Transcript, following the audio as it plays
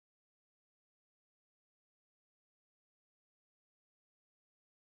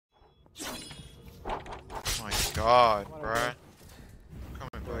Oh my god, bro.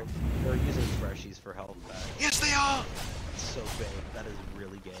 Coming back. They're using freshies for health back. Yes, they are! That's so gay. That is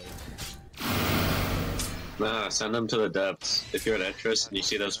really gay. Nah, send them to the depths. If you're at Etris and you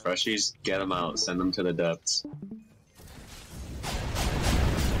see those freshies, get them out. Send them to the depths.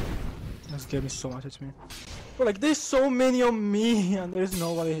 This game is so much at me. But like, there's so many of me, and there's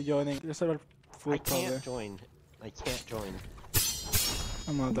nobody joining. There's a full I can't join. I can't join.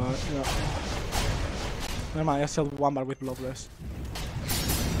 I'm gonna die. Yeah. Never mind. I still have 1 bar with Bloodless.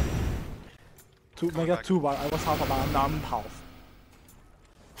 Make it 2 bar. I was half a bar. Now I'm half.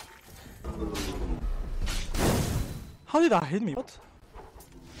 How did that hit me? What?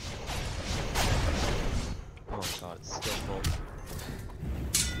 Oh god, it's still full.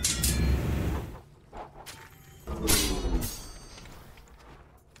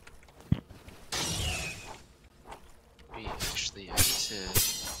 Actually,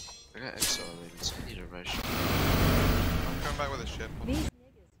 I got exo already, so I need a rush. I'm coming back with a ship. These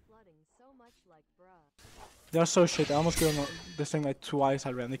niggas flooding so much like bruh. They are so shit. I almost killed this thing like twice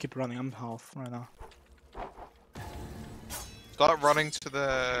already, and they keep running. I'm half right now. Start running to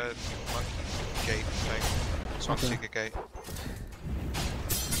the monkey gate thing. Swan Okay. Seeker gate.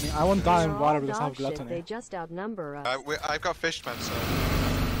 I mean, I won't die in They're water all because I have dog shit, gluttony. they just outnumber us. I've got fishman, so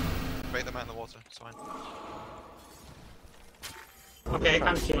bait them out in the water. It's fine. Okay, I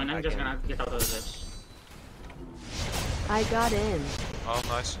can't join. I'm just gonna get out of this. I got in. Oh,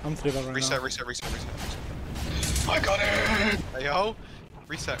 nice. I'm 3 bar right Reset, now. reset, reset, reset, reset. I got it! Hey yo!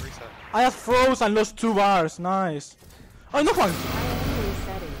 Reset, reset. I have froze and lost 2 bars. Nice. Oh, no one. I am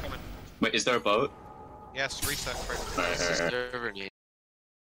resetting. Wait, is there a boat? Yes, reset. Quick. Server need.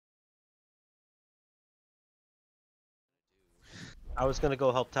 I was gonna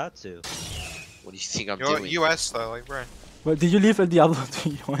go help Tatsu. What do you think I'm You're doing? US though, like bro. Well, did you leave El Diablo to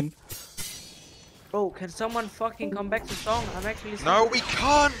join? Bro, can someone fucking come back to song? I'm actually. No, we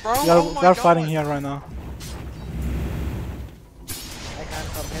can't, bro. We are fighting here right now. I can't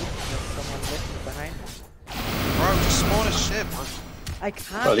come in because someone left me behind. Bro, just spawn a ship. I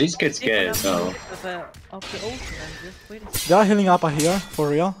can't. Oh, these kids I'm safe get it, enough so. Of the ocean. I'm just waiting. They are healing up here, for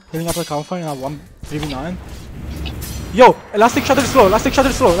real. Healing up the campfire in a 1-3v9. Yo! Elastic shutter slow! Elastic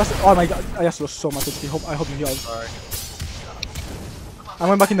shutter slow! Oh my god, I just lost so much HP. I hope you healed. Sorry. I'm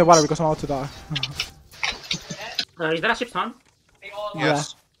going back in the water because I'm about to die. Is that a ship spawn?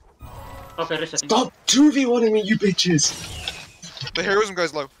 Yes. Okay, resetting. Stop 2v1ing me, you bitches! The heroism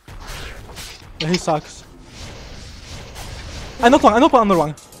goes low. Yeah, he sucks. I knocked one, another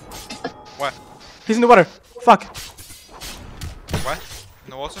one. Where? He's in the water. Fuck. Where?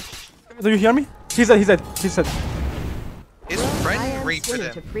 In the water? Do you hear me? He's dead, he's dead, he's dead. His I friend am reaped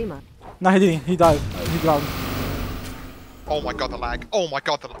swimming to him. Prima. Nah, he didn't. He died. He drowned. Oh my god, the lag. Oh my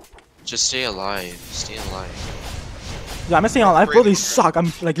god, the lag. Just stay alive. Stay alive. Yeah, I'm staying alive, bro. They suck.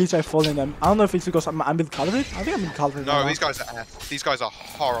 I'm like literally falling them. I don't know if it's because I'm build calorie. I think I'm build calorie. No, these guys are F. These guys are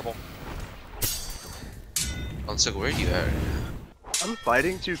horrible. Unsuck, where are you at? I'm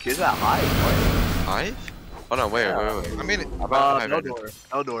fighting 2 kids at Hive. Hive? Oh no, where? I mean, Eldor.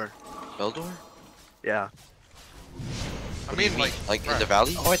 Eldor. Beldor? Yeah. I mean, like in the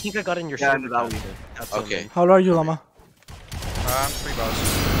valley? Oh, I think I got in your Yeah, shoulder. in the valley. That's Okay. How old are you, Llama? I'm 3 bars.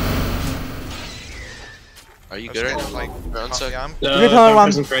 Are you good right now? Like, Unsuck? yeah, I'm. Rip another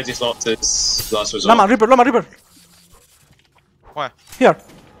one. Some crazy slots is last resort. Llama, Reaper. Where? Here.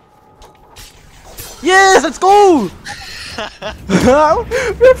 Yes, let's go!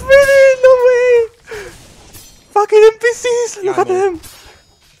 We're winning! No way! Fucking NPCs! Look at them!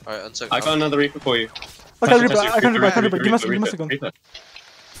 Alright, Unsuck. I got another Reaper for you. I can Reaper. Give me a second.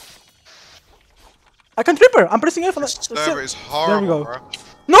 I can't Reaper! I'm pressing F on This server is horrible, There we go. bro.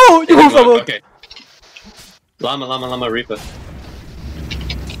 No! You moved over! Okay. Llama, Reaper.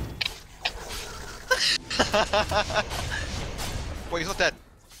 Wait, he's not dead.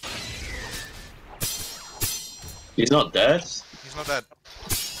 He's not dead. He's not dead.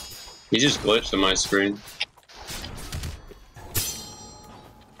 He just glitched on my screen.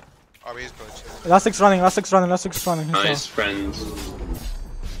 Oh, he's glitched. Elastic's running. He's Nice friend.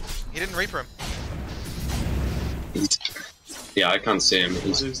 He didn't Reaper him. Yeah, I can't see him.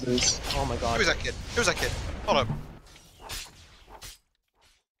 He's Oh my god. Who's that kid? Who's that kid? Hold up.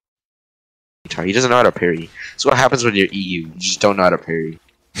 He doesn't know how to parry. That's what happens when you're EU. You just don't know how to parry.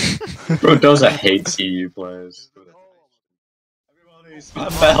 Bro, Doza hates EU players. Everybody's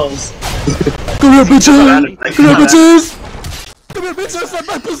bells. Come here, bitches! Come here, bitches! Come here, bitches! Fight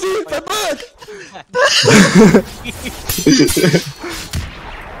back, pussy! Fight back!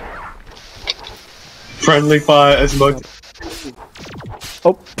 Friendly fire as much.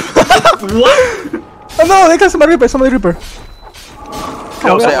 Oh. What? Oh no, they got somebody Reaper.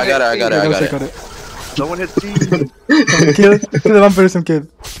 No, Oh, say, yeah. I got it. Someone hit C. Kill the one person, kid.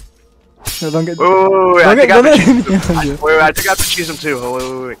 No, don't get. Wait, I think I don't have get to anything on you. Wait, I think I have to choose him too.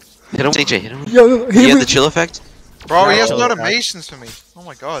 Oh, wait. Hit him, CJ, hit him. Yo, He had the chill effect? Bro, he has No. no animations for me. Oh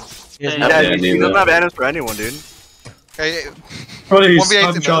my god. He has Yeah, no- Yeah, Yeah, he neither. doesn't have anims for anyone, dude. Okay, Please, 1v8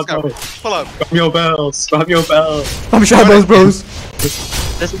 spam in there, let's go. Chavo. Pull up. Spam your bells. Spam your bells. I'm shadows, bros.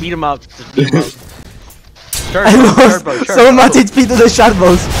 Just beat him up. Just beat him up. I lost so much HP to the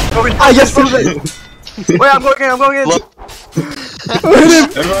shadows. I just feel it. Wait, I'm going in. Look.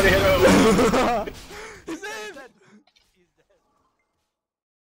 Everybody hit him.